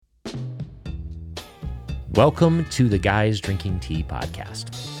Welcome to the Guys Drinking Tea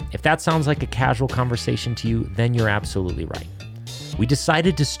podcast. If that sounds like a casual conversation to you, then you're absolutely right. We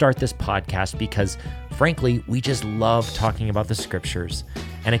decided to start this podcast because, frankly, we just love talking about the scriptures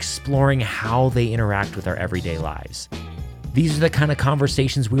and exploring how they interact with our everyday lives. These are the kind of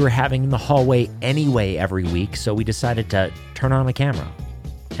conversations we were having in the hallway anyway every week, so we decided to turn on a camera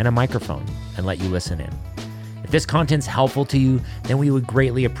and a microphone and let you listen in. If this content's helpful to you, then we would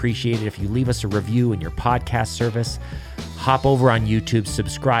greatly appreciate it if you leave us a review in your podcast service. Hop over on YouTube,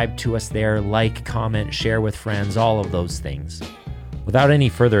 subscribe to us there, like, comment, share with friends, all of those things. Without any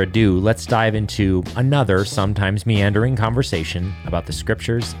further ado, let's dive into another sometimes meandering conversation about the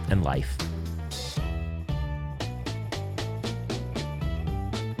scriptures and life.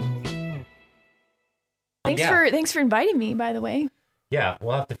 Thanks for inviting me, by the way. Yeah,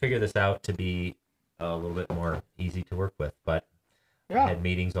 we'll have to figure this out to be a little bit more easy to work with, but I had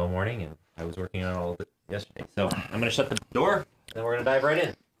meetings all morning and I was working on all of it yesterday. So I'm going to shut the door and we're going to dive right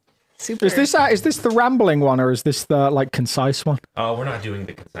in. Super. Is this the rambling one or is this the concise one? Oh, we're not doing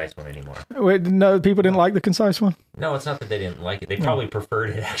the concise one anymore. Wait, no, people didn't like the concise one? No, it's not that they didn't like it. They probably preferred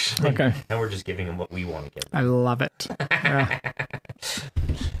it, actually. Okay. And we're just giving them what we want to give them. I love it. Yeah.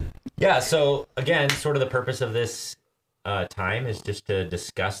 Yeah, so again, sort of the purpose of this time is just to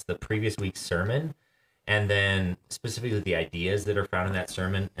discuss the previous week's sermon and then specifically the ideas that are found in that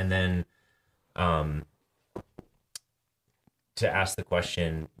sermon, and then to ask the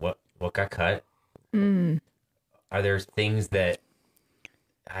question, what got cut? Are there things that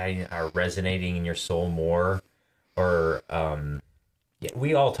are resonating in your soul more? Or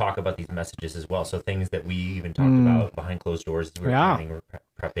we all talk about these messages as well, so things that we even talked about behind closed doors as we were planning or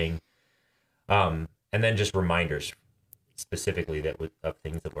prepping. And then just reminders specifically of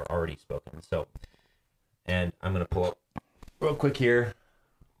things that were already spoken. So, and I'm going to pull up real quick here.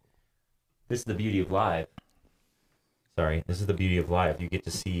 This is the beauty of live. This is the beauty of live. You get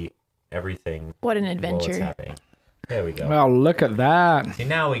to see everything. What an while adventure. it's happening. There we go. Well, look at that. See,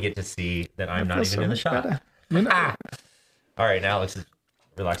 now we get to see that I'm not even in the shot. All right, now Alex is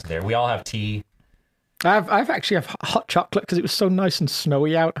relaxing there. We all have tea. I've actually have hot chocolate because it was so nice and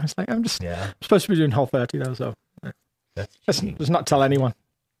snowy out. I was like, I'm supposed to be doing Whole30 though, so let's not tell anyone.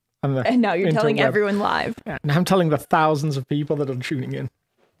 And now you're telling everyone live. Yeah, now I'm telling the thousands of people that are tuning in.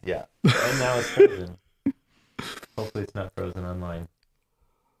 Yeah, and now it's frozen. Hopefully it's not frozen online.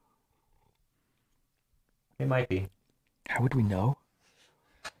 It might be. How would we know?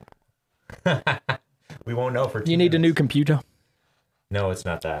 We won't know for 2 You need minutes. a new computer. No, it's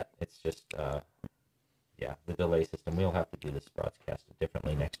not that. It's just, the delay system. We'll have to do this broadcast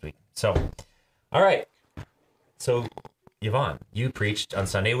differently next week. So, all right. So, Yvonne, you preached on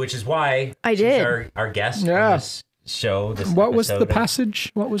Sunday, which is why I did. She's our guest on this show. What was the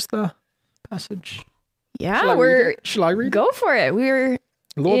passage? Yeah, Shall I read it? Go for it. We're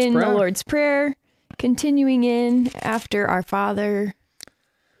Lord's in Prayer. the Lord's Prayer, continuing in after our Father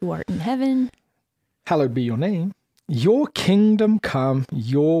who art in heaven. Hallowed be your name. Your kingdom come,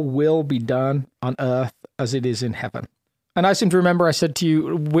 your will be done on earth as it is in heaven. And I seem to remember I said to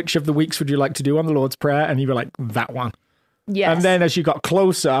you, which of the weeks would you like to do on the Lord's Prayer? And you were like, that one. Yes. And then as you got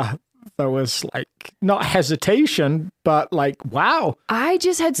closer, there was not hesitation, but wow. I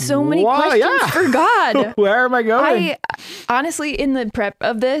just had so many Wow, questions for God. Where am I going? Honestly, in the prep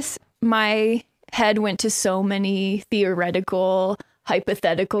of this, my head went to so many theoretical,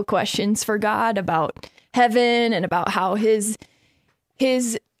 hypothetical questions for God about heaven and about how his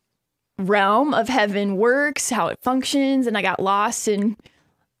realm of heaven works, how it functions, and I got lost in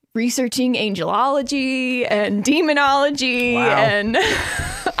researching angelology and demonology. Wow. And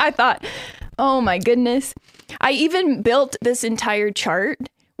I thought, oh my goodness. I even built this entire chart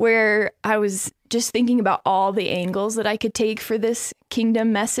where I was just thinking about all the angles that I could take for this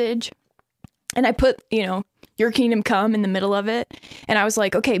kingdom message. And I put, your kingdom come in the middle of it. And I was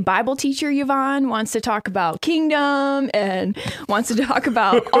like, okay, Bible teacher Yvonne wants to talk about kingdom and wants to talk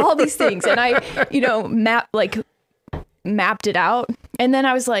about all these things. And I, mapped it out. And then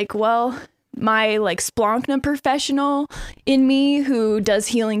I was like, well, my Splankna professional in me who does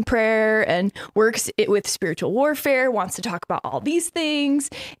healing prayer and works it with spiritual warfare wants to talk about all these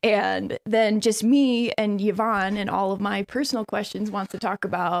things. And then just me and Yvonne and all of my personal questions wants to talk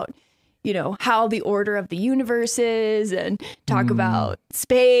about how the order of the universe is and talk about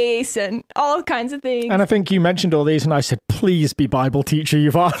space and all kinds of things. And I think you mentioned all these and I said, please be Bible teacher,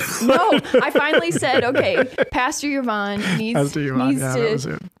 Yvonne. No, I finally said, okay, Pastor Yvonne needs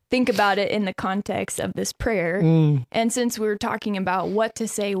to think about it in the context of this prayer. And since we were talking about what to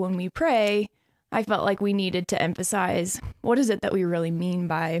say when we pray, I felt like we needed to emphasize what is it that we really mean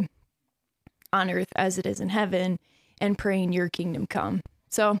by on earth as it is in heaven, and praying your kingdom come.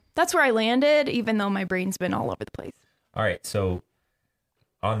 So that's where I landed, even though my brain's been all over the place. All right. So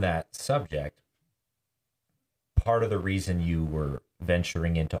on that subject, part of the reason you were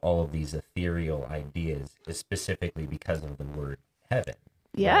venturing into all of these ethereal ideas is specifically because of the word heaven.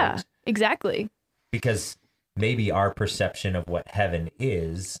 Yeah, right? exactly. Because maybe our perception of what heaven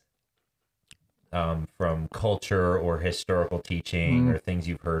is from culture or historical teaching or things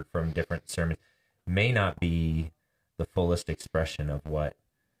you've heard from different sermons may not be the fullest expression of what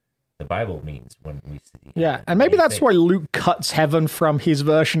the Bible means when we see. Yeah, and maybe that's why Luke cuts heaven from his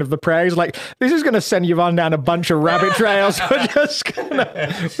version of the prayer. He's like, this is going to send you on down a bunch of rabbit trails. We're just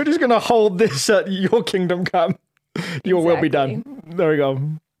gonna hold this at your kingdom come. Your will be done. There we go.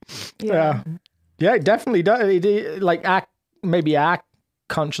 Yeah, it definitely does. Like maybe our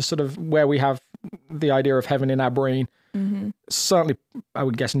conscious sort of where we have the idea of heaven in our brain. Certainly, I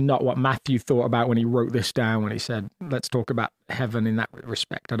would guess not what Matthew thought about when he wrote this down, when he said, let's talk about heaven in that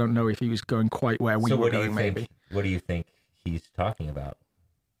respect. I don't know if he was going quite where we were going, maybe. What do you think he's talking about?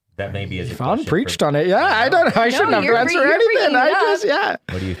 That maybe is a Fun question preached for, on it. Yeah, I don't know. I shouldn't have to answer anything.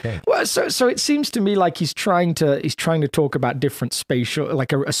 What do you think? Well, so it seems to me like he's trying to talk about different spatial,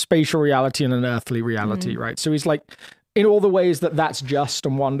 like a spatial reality and an earthly reality, right? So he's like, in all the ways that's just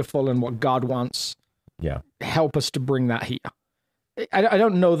and wonderful and what God wants, help us to bring that here. I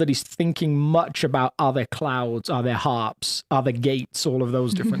don't know that he's thinking much about are there clouds, are there harps, are there gates, all of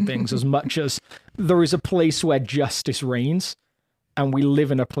those different things, as much as there is a place where justice reigns, and we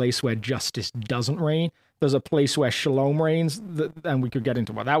live in a place where justice doesn't reign. There's a place where shalom reigns, and we could get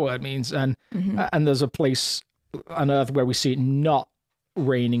into what that word means, and there's a place on earth where we see it not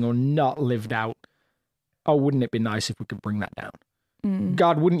reigning or not lived out. Oh, wouldn't it be nice if we could bring that down?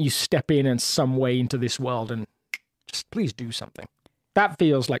 God, wouldn't you step in some way into this world and just please do something? That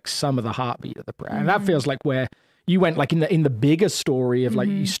feels like some of the heartbeat of the prayer. And that feels like where you went, like in the bigger story of like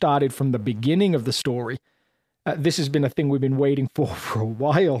you started from the beginning of the story. This has been a thing we've been waiting for a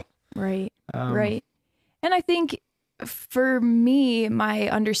while. Right. Right. And I think for me, my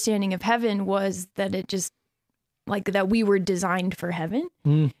understanding of heaven was that it just like that we were designed for heaven.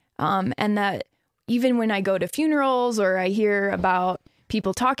 And that even when I go to funerals or I hear about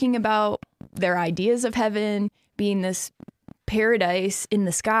people talking about their ideas of heaven being this paradise in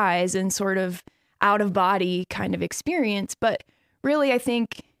the skies and sort of out of body kind of experience. But really, I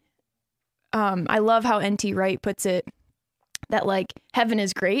think I love how N.T. Wright puts it, that like heaven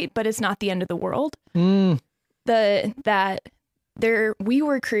is great, but it's not the end of the world. That we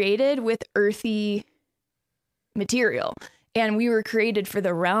were created with earthy material, and we were created for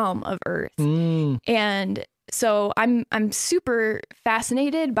the realm of earth. And so I'm super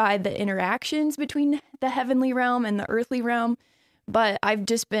fascinated by the interactions between the heavenly realm and the earthly realm. But I've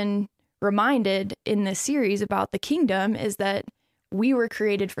just been reminded in this series about the kingdom is that we were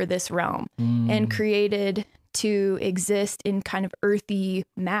created for this realm and created to exist in kind of earthy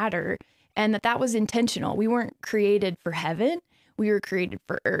matter, and that was intentional. We weren't created for heaven. We were created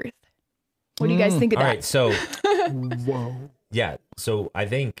for earth. What do you guys think of that? All right, so yeah, so I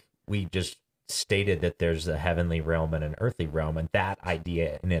think we just stated that there's a heavenly realm and an earthly realm, and that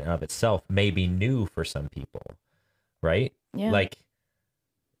idea in and of itself may be new for some people, right? Yeah. Like,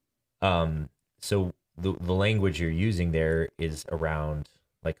 so the language you're using there is around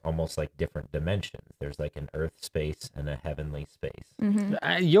like almost like different dimensions. There's like an earth space and a heavenly space.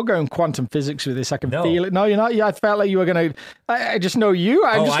 You're going quantum physics with this. I can feel it. No, you're not. Yeah, I felt like you were going to. I just know you.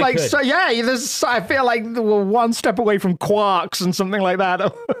 I'm just like, so yeah. I feel like we're one step away from quarks and something like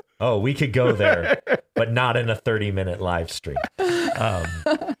that. Oh, we could go there, but not in a 30-minute live stream.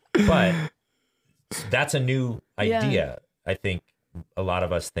 But that's a new idea. I think a lot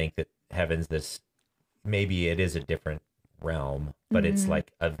of us think that heaven's this. Maybe it is a different realm, but it's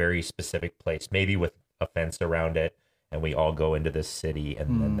like a very specific place, maybe with a fence around it, and we all go into this city,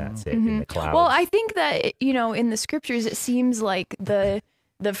 and then that's it in the clouds. Well, I think that, in the scriptures, it seems like the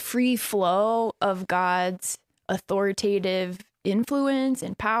free flow of God's authoritative influence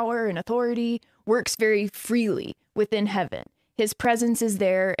and power and authority works very freely within heaven. His presence is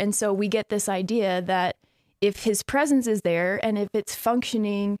there, and so we get this idea that if his presence is there and if it's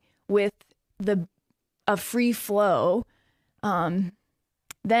functioning with a free flow,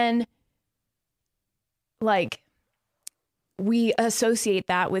 then like we associate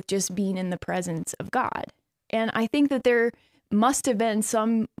that with just being in the presence of God. And I think that there must have been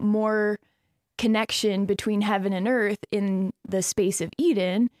some more connection between heaven and earth in the space of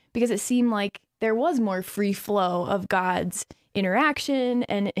Eden, because it seemed like there was more free flow of God's interaction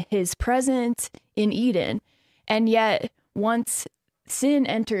and his presence in Eden. And yet once sin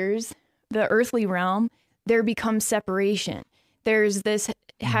enters the earthly realm, there becomes separation. There's this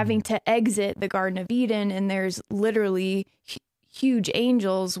having to exit the Garden of Eden, and there's literally huge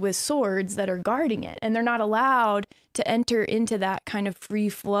angels with swords that are guarding it, and they're not allowed to enter into that kind of free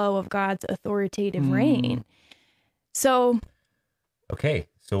flow of God's authoritative reign. So, okay,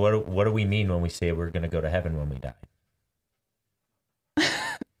 so what do we mean when we say we're going to go to heaven when we die?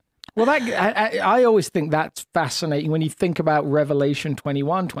 Well, I always think that's fascinating when you think about Revelation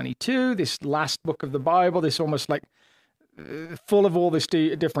 21, 22, this last book of the Bible, this almost like full of all this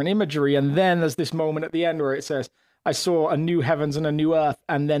different imagery. And then there's this moment at the end where it says, I saw a new heavens and a new earth,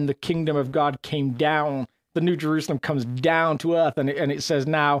 and then the kingdom of God came down. The New Jerusalem comes down to earth, and it says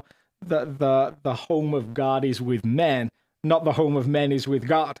now the home of God is with men, not the home of men is with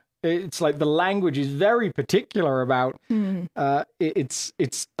God. It's like the language is very particular about it's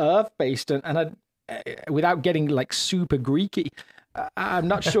earth based, and without getting like super Greeky. I'm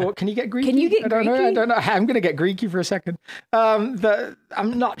not sure. Can you get Greeky? Can you get Greeky? I don't know. I'm going to get Greeky for a second. I'm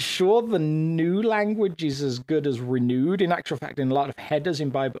not sure the new language is as good as renewed. In actual fact, in a lot of headers in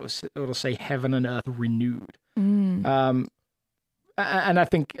Bible, it'll say heaven and earth renewed. And I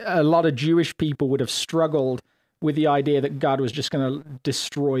think a lot of Jewish people would have struggled with the idea that God was just going to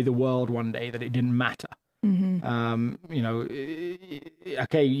destroy the world one day, that it didn't matter.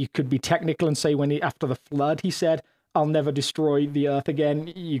 Okay, you could be technical and say after the flood, he said, I'll never destroy the earth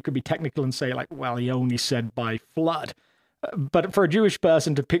again. You could be technical and say like, well, he only said by flood. But for a Jewish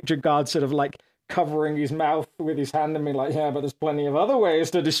person to picture God sort of like covering his mouth with his hand and being like, yeah, but there's plenty of other ways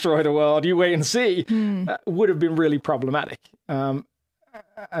to destroy the world. You wait and see, would have been really problematic. And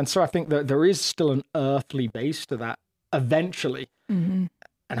so I think that there is still an earthly base to that eventually. And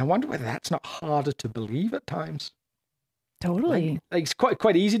I wonder whether that's not harder to believe at times. Totally. Like it's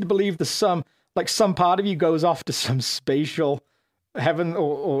quite easy to believe there's some part of you goes off to some spatial heaven,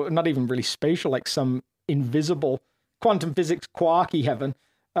 or not even really spatial, like some invisible quantum physics quarky heaven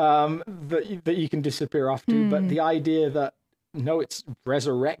that you can disappear off to. But the idea that, no, it's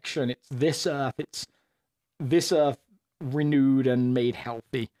resurrection, it's this earth renewed and made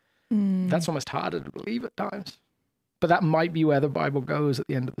healthy. That's almost harder to believe at times. But that might be where the Bible goes at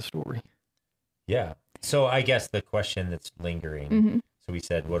the end of the story. Yeah. So I guess the question that's lingering, so we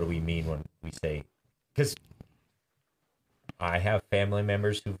said, what do we mean when we say, because I have family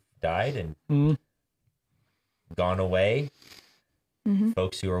members who've died and gone away.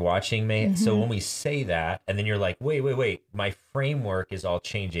 Folks who are watching may. So when we say that, and then you're like, wait, my framework is all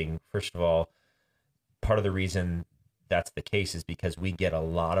changing. First of all, part of the reason that's the case is because we get a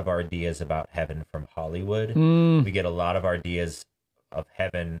lot of our ideas about heaven from Hollywood. We get a lot of our ideas of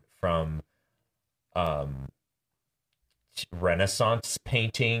heaven from Renaissance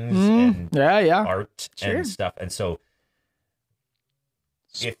paintings and art and stuff. And so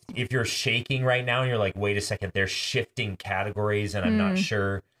if you're shaking right now and you're like, wait a second, they're shifting categories and I'm not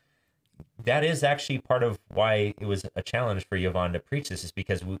sure, that is actually part of why it was a challenge for Yvonne to preach this, is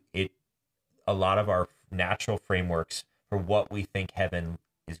because a lot of our natural frameworks for what we think heaven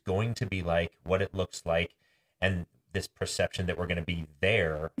is going to be like, what it looks like, and this perception that we're going to be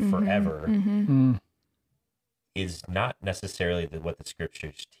there forever is not necessarily what the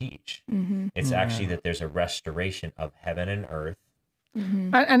scriptures teach. It's actually that there's a restoration of heaven and earth.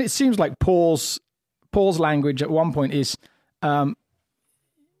 And it seems like Paul's language at one point is,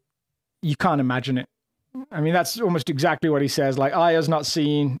 you can't imagine it. I mean, that's almost exactly what he says. Like, eye has not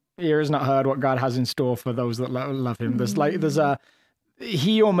seen, ear has not heard what God has in store for those that love him.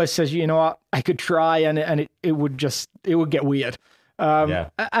 He almost says, you know what, I could try and it would get weird.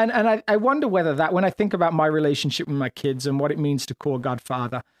 And I wonder whether that, when I think about my relationship with my kids and what it means to call God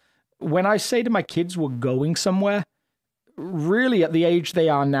Father, when I say to my kids, we're going somewhere, really at the age they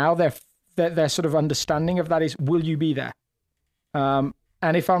are now, their sort of understanding of that is, will you be there? And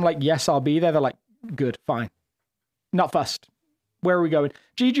if I'm like, yes, I'll be there, they're like, good, fine. Not fussed. Where are we going?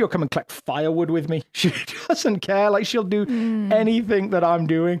 Gigi will come and collect firewood with me. She doesn't care. Like, she'll do anything that I'm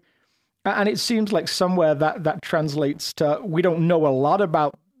doing. And it seems like somewhere that translates to, we don't know a lot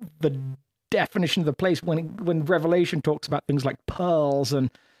about the definition of the place when Revelation talks about things like pearls and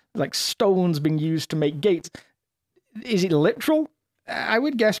like stones being used to make gates. Is it literal? I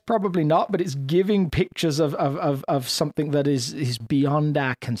would guess probably not, but it's giving pictures of something that is beyond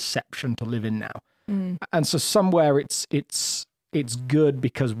our conception to live in now. And so somewhere it's good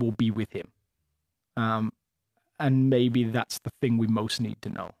because we'll be with him. And maybe that's the thing we most need to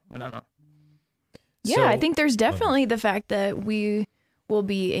know. I don't know. Yeah, I think there's definitely the fact that we will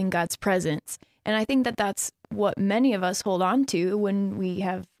be in God's presence. And I think that that's what many of us hold on to when we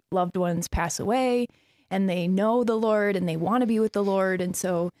have loved ones pass away and they know the Lord and they want to be with the Lord. And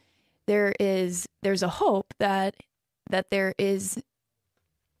so there's a hope that there is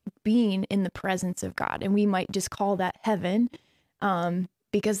being in the presence of God, and we might just call that heaven,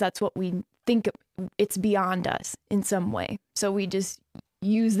 because that's what we think it's beyond us in some way. So we just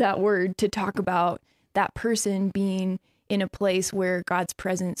use that word to talk about that person being in a place where God's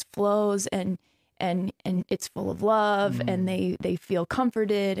presence flows and it's full of love, and they feel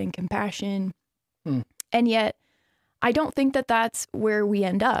comforted and compassion. And yet I don't think that that's where we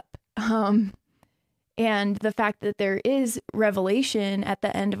end up. And the fact that there is revelation at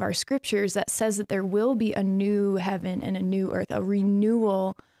the end of our scriptures that says that there will be a new heaven and a new earth, a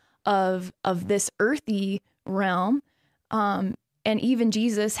renewal of this earthy realm. And even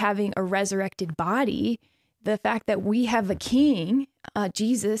Jesus having a resurrected body, the fact that we have a king,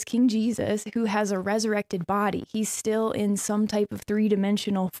 King Jesus, who has a resurrected body. He's still in some type of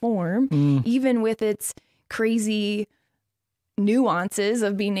 3-dimensional form, even with its crazy nuances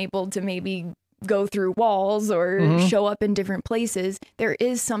of being able to maybe go through walls or show up in different places. There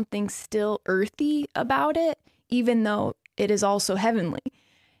is something still earthy about it, even though it is also heavenly.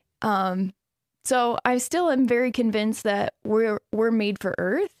 So I still am very convinced that we're made for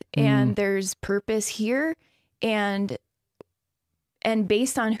earth, and there's purpose here, and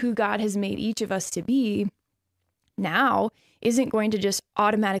based on who God has made each of us to be now isn't going to just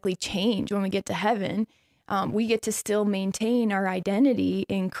automatically change when we get to heaven. We get to still maintain our identity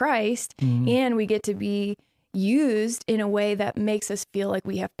in Christ, and we get to be used in a way that makes us feel like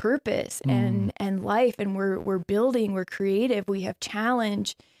we have purpose and life, and we're building, we're creative, we have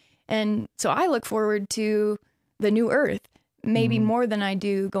challenge. And so I look forward to the new earth, maybe more than I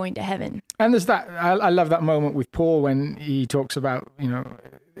do going to heaven. And there's that, I love that moment with Paul when he talks about,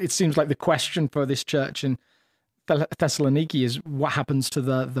 it seems like the question for this church in Thessaloniki is what happens to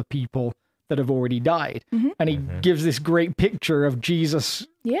the people that have already died. And he gives this great picture of Jesus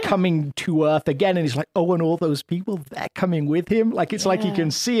coming to earth again. And he's like, oh, and all those people, they're coming with him. Like, it's like you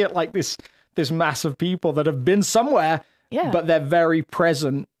can see it like this mass of people that have been somewhere, but they're very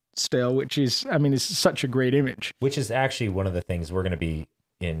present still, which is, it's such a great image. Which is actually one of the things we're going to be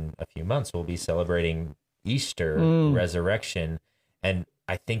in a few months. We'll be celebrating Easter, resurrection. And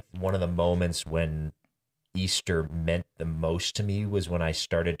I think one of the moments when Easter meant the most to me was when I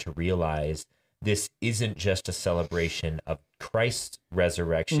started to realize this isn't just a celebration of Christ's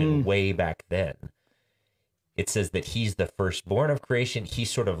resurrection way back then. It says that he's the firstborn of creation. He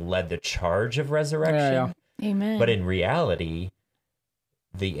sort of led the charge of resurrection. Amen. But in reality,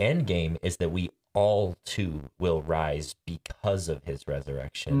 the end game is that we all too will rise because of his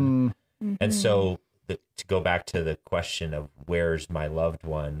resurrection. And so to go back to the question of where's my loved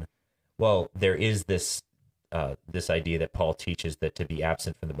one, well, there is this idea that Paul teaches that to be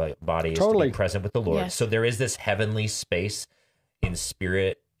absent from the body is to be present with the Lord. Yes. So there is this heavenly space in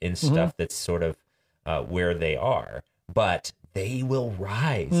spirit, in stuff that's sort of where they are, but they will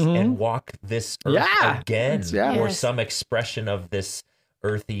rise and walk this earth again, or some expression of this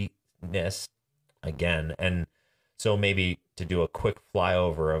earthiness again. And so maybe to do a quick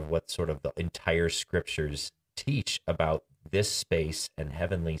flyover of what sort of the entire scriptures teach about this space and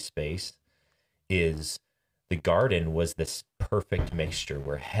heavenly space is the garden was this perfect mixture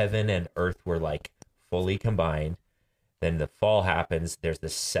where heaven and earth were like fully combined. Then the fall happens. There's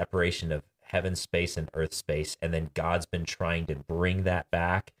this separation of heaven space and earth space. And then God's been trying to bring that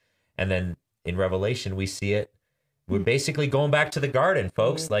back. And then in Revelation, we see it. We're basically going back to the garden,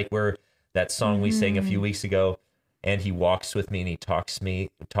 folks. Like that song we sang a few weeks ago, and he walks with me and he talks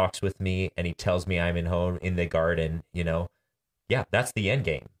with me and he tells me I'm in home in the garden, Yeah, that's the end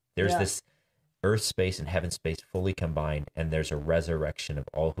game. There's this earth space and heaven space fully combined, and there's a resurrection of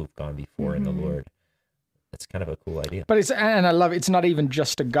all who've gone before in the Lord. That's kind of a cool idea. But and I love it. It's not even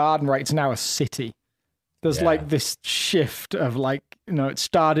just a garden, right? It's now a city. There's like this shift of it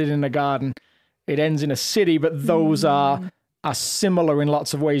started in a garden, it ends in a city, but those are similar in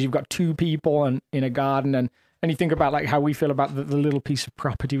lots of ways. You've got two people and in a garden, and you think about how we feel about the little piece of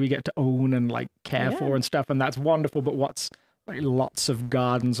property we get to own and care for and stuff, and that's wonderful. But what's lots of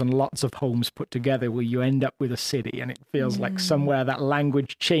gardens and lots of homes put together where you end up with a city, and it feels like somewhere that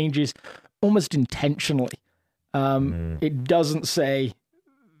language changes almost intentionally. It doesn't say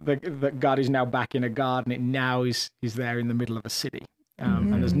that God is now back in a garden. It now is there in the middle of a city.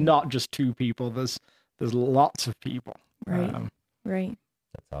 And there's not just two people, there's lots of people. Right. Right.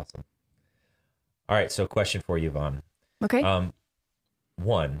 That's awesome. All right, so question for you, Vaughn. Okay.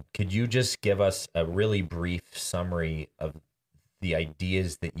 One, could you just give us a really brief summary of the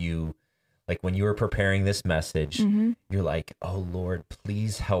ideas that you Like when you were preparing this message, Mm-hmm. you're like, oh Lord,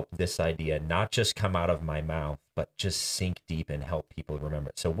 please help this idea not just come out of my mouth, but just sink deep and help people remember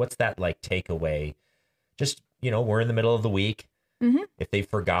it. So what's that like takeaway? Just, we're in the middle of the week. Mm-hmm. If they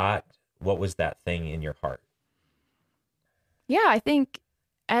forgot, what was that thing in your heart? Yeah, I think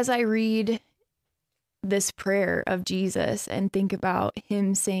as I read this prayer of Jesus and think about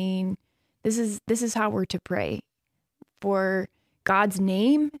him saying, this is how we're to pray, for God's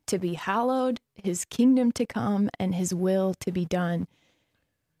name to be hallowed, his kingdom to come, and his will to be done.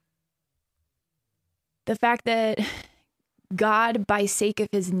 The fact that God, by sake of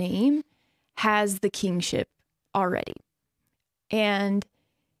his name, has the kingship already. And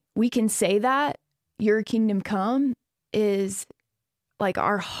we can say that your kingdom come is like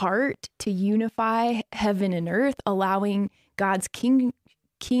our heart to unify heaven and earth, allowing God's kingship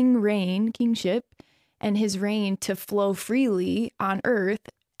and his reign to flow freely on earth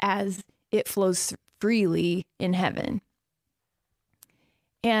as it flows freely in heaven.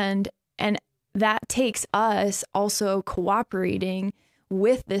 And that takes us also cooperating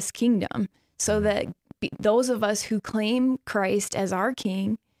with this kingdom so that those of us who claim Christ as our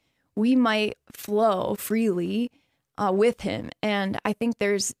king, we might flow freely with him. And I think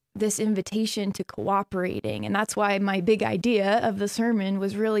there's this invitation to cooperating. And that's why my big idea of the sermon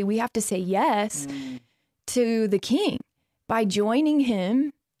was really, we have to say yes to the king by joining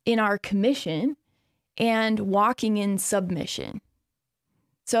him in our commission and walking in submission.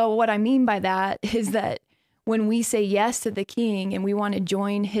 So what I mean by that is that when we say yes to the king and we want to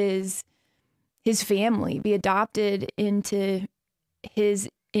join his family, be adopted into his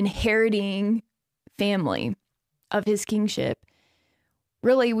inheriting family of his kingship,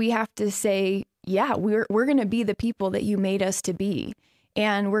 really we have to say, yeah, we're going to be the people that you made us to be.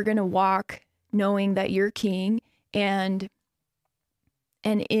 And we're going to walk knowing that you're king and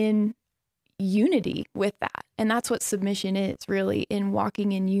in unity with that. And that's what submission is, really, in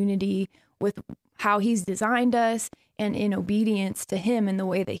walking in unity with how he's designed us and in obedience to him in the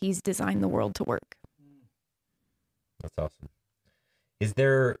way that he's designed the world to work. That's awesome.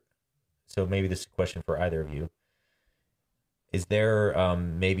 So maybe this is a question for either of you. Is there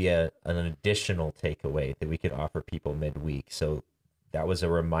maybe an additional takeaway that we could offer people midweek? So that was a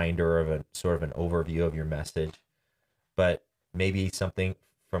reminder of a sort of an overview of your message, but maybe something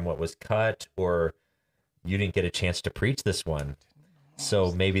from what was cut, or you didn't get a chance to preach this one.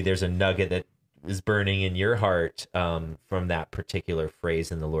 So maybe there's a nugget that is burning in your heart from that particular phrase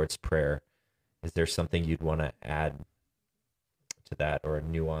in the Lord's Prayer. Is there something you'd want to add to that, or a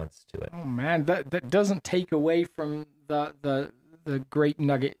nuance to it? Oh man, that doesn't take away from the great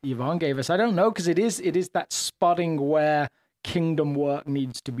nugget Yvonne gave us. I don't know, because it is that spotting where kingdom work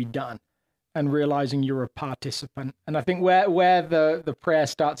needs to be done and realizing you're a participant. And I think where the prayer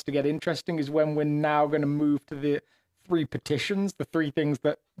starts to get interesting is when we're now going to move to the three petitions, the three things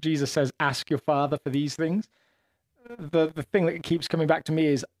that Jesus says, ask your Father for these things. The thing that keeps coming back to me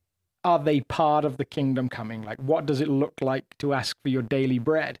is, are they part of the kingdom coming? Like, what does it look like to ask for your daily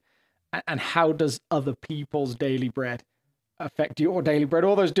bread? And how does other people's daily bread affect your daily bread?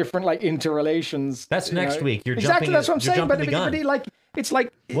 All those different interrelations. That's next week. You're exactly jumping, that's what I'm saying. But gun. It's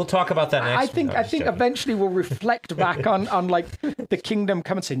like We'll talk about that next week. I think eventually we'll reflect back on the kingdom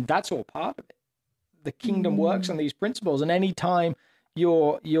come and say that's all part of it. The kingdom works on these principles, and anytime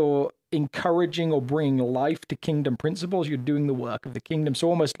you're encouraging or bringing life to kingdom principles, you're doing the work of the kingdom. So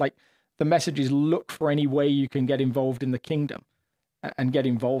almost like the message is, look for any way you can get involved in the kingdom and get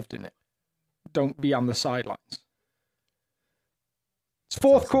involved in it. Don't be on the sidelines. It's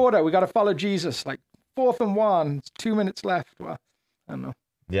fourth quarter. We got to follow Jesus. 4th and 1. It's 2 minutes left. Well, I don't know.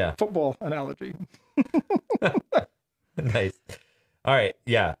 Yeah. Football analogy. Nice. All right.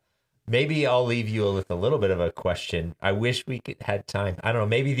 Yeah. Maybe I'll leave you with a little bit of a question. I wish we had time. I don't know.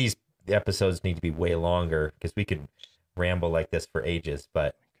 Maybe these episodes need to be way longer, because we could ramble like this for ages.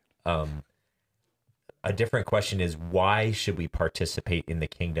 But a different question is, why should we participate in the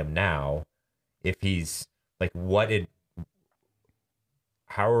kingdom now? If he's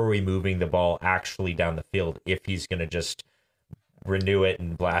how are we moving the ball actually down the field if he's going to just renew it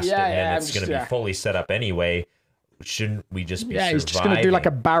and blast it, and it's going to be fully set up anyway? Shouldn't we just be surviving? He's just going to do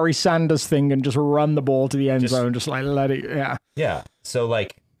a Barry Sanders thing and just run the ball to the end zone, just let it, Yeah. So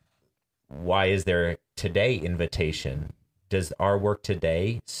why is there today invitation? Does our work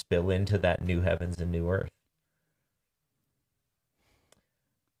today spill into that new heavens and new earth?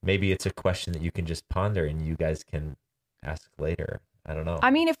 Maybe it's a question that you can just ponder and you guys can ask later. I don't know.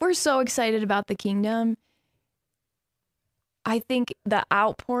 I mean, if we're so excited about the kingdom, I think the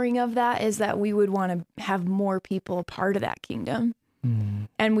outpouring of that is that we would want to have more people a part of that kingdom.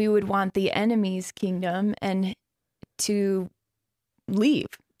 And we would want the enemy's kingdom and to leave,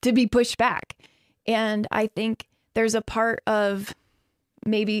 to be pushed back. And I think there's a part of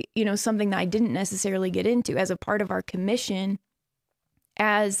maybe, something that I didn't necessarily get into as a part of our commission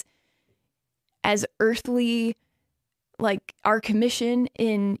as earthly, like our commission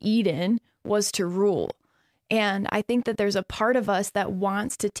in Eden was to rule. And I think that there's a part of us that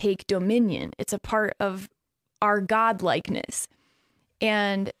wants to take dominion. It's a part of our godlikeness.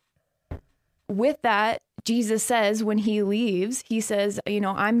 And with that, Jesus says when he leaves, he says,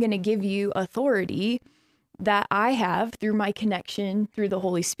 I'm going to give you authority that I have through my connection through the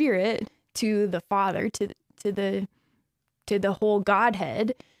Holy Spirit to the Father, to the whole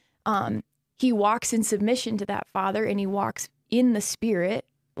Godhead. He walks in submission to that Father, and he walks in the Spirit,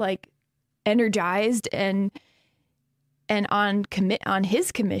 like energized and on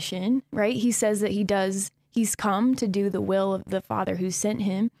his commission, right? He says that he's come to do the will of the Father who sent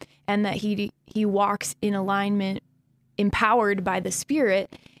him, and that he walks in alignment, empowered by the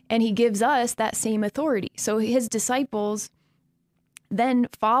Spirit, and he gives us that same authority. So his disciples then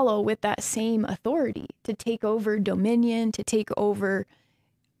follow with that same authority to take over dominion, to take over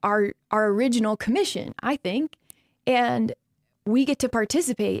our original commission, I think. And we get to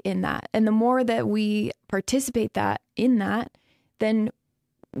participate in that. And the more that we participate in that, then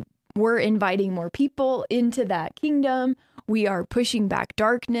we're inviting more people into that kingdom. We are pushing back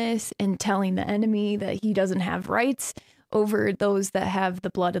darkness and telling the enemy that he doesn't have rights over those that have the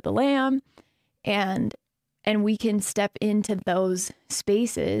blood of the Lamb. And we can step into those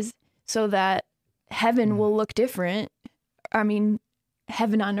spaces so that heaven will look different. I mean,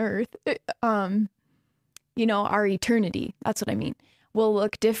 heaven on earth, our eternity, that's what I mean, will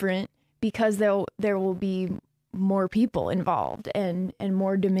look different because there will be more people involved and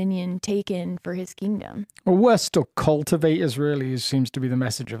more dominion taken for his kingdom. Well, we're still cultivators, really, seems to be the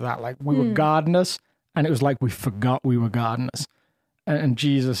message of that. Like, we were gardeners, and it was like we forgot we were gardeners. And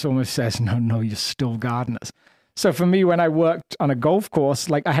Jesus almost says, no, you're still gardeners. So for me, when I worked on a golf course,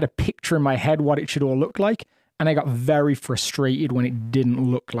 like, I had a picture in my head what it should all look like, and I got very frustrated when it didn't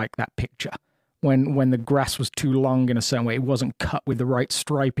look like that picture. When the grass was too long in a certain way, it wasn't cut with the right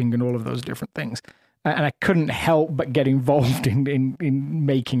striping and all of those different things. And I couldn't help but get involved in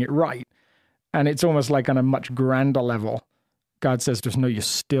making it right. And it's almost like on a much grander level, God says to us, no, you're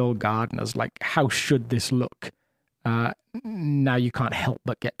still gardeners. Like, how should this look? Now you can't help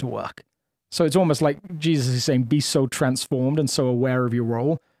but get to work. So it's almost like Jesus is saying, be so transformed and so aware of your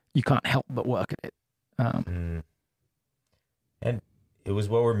role, you can't help but work at it. And it was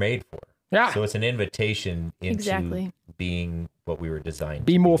what we're made for. Yeah. So it's an invitation into Exactly. being what we were designed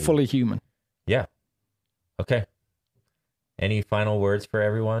Be to more be. fully human. Yeah. Okay. Any final words for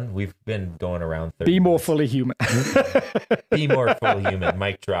everyone? We've been going around 30 Be more minutes. fully human. Be more fully human.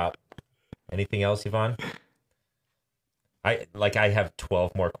 Mic drop. Anything else, Yvonne? I have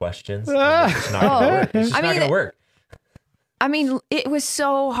 12 more questions. It's just not going to work. It's just not going to work. I mean, it was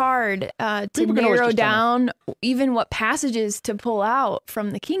so hard to People can always narrow just tell down even what passages to pull out from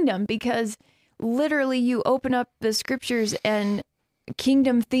the kingdom, because literally you open up the scriptures and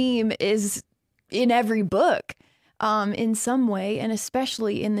kingdom theme is in every book in some way, and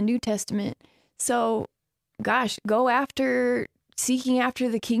especially in the New Testament. So, gosh, go after seeking after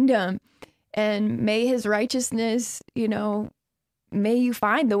the kingdom, and may his righteousness, may you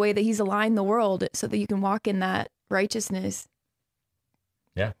find the way that he's aligned the world so that you can walk in that righteousness.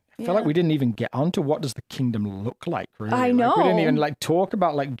 Yeah. I feel like we didn't even get onto what does the kingdom look like, really. I Like, know. we didn't even talk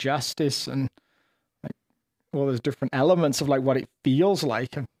about justice and all those different elements of what it feels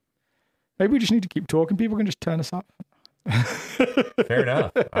like. And maybe we just need to keep talking. People can just turn us off. Fair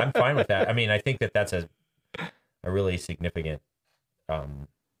enough. I'm fine with that. I mean, I think that's a really significant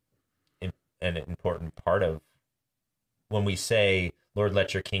an important part of when we say, Lord,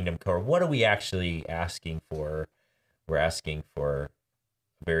 let your kingdom come. What are we actually asking for? We're asking for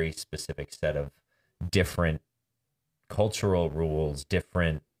a very specific set of different cultural rules,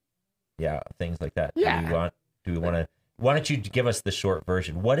 different, things like that. Yeah. Do we want to, why don't you give us the short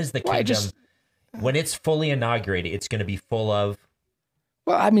version? What is the kingdom? When it's fully inaugurated, it's going to be full of.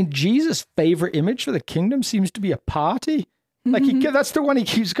 Well, I mean, Jesus' favorite image for the kingdom seems to be a party. That's the one he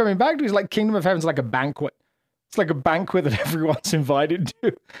keeps coming back to. He's like, kingdom of heaven's like a banquet. It's like a banquet that everyone's invited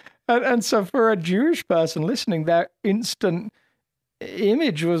to. And so for a Jewish person listening, their instant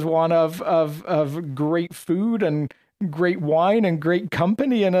image was one of great food and great wine and great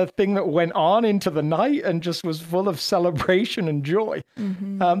company, and a thing that went on into the night and just was full of celebration and joy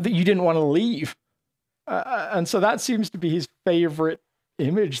that you didn't want to leave. And so that seems to be his favorite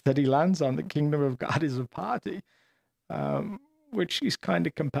image that he lands on. The kingdom of God is a party. which is kind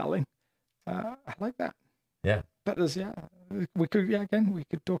of compelling. I like that. Yeah. But we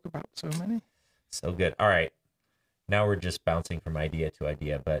could talk about so many. So good. All right. Now we're just bouncing from idea to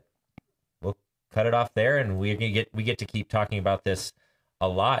idea, but we'll cut it off there, and we get to keep talking about this a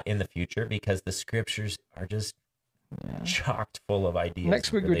lot in the future because the scriptures are just chocked full of ideas.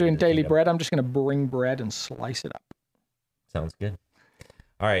 Next week we're doing daily bread. I'm just going to bring bread and slice it up. Sounds good.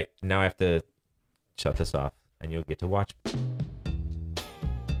 All right. Now I have to shut this off, and you'll get to watch.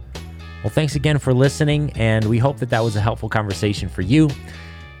 Well, thanks again for listening, and we hope that was a helpful conversation for you.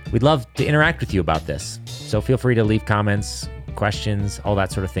 We'd love to interact with you about this, so feel free to leave comments, questions, all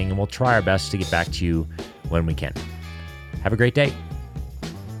that sort of thing, and we'll try our best to get back to you when we can. Have a great day.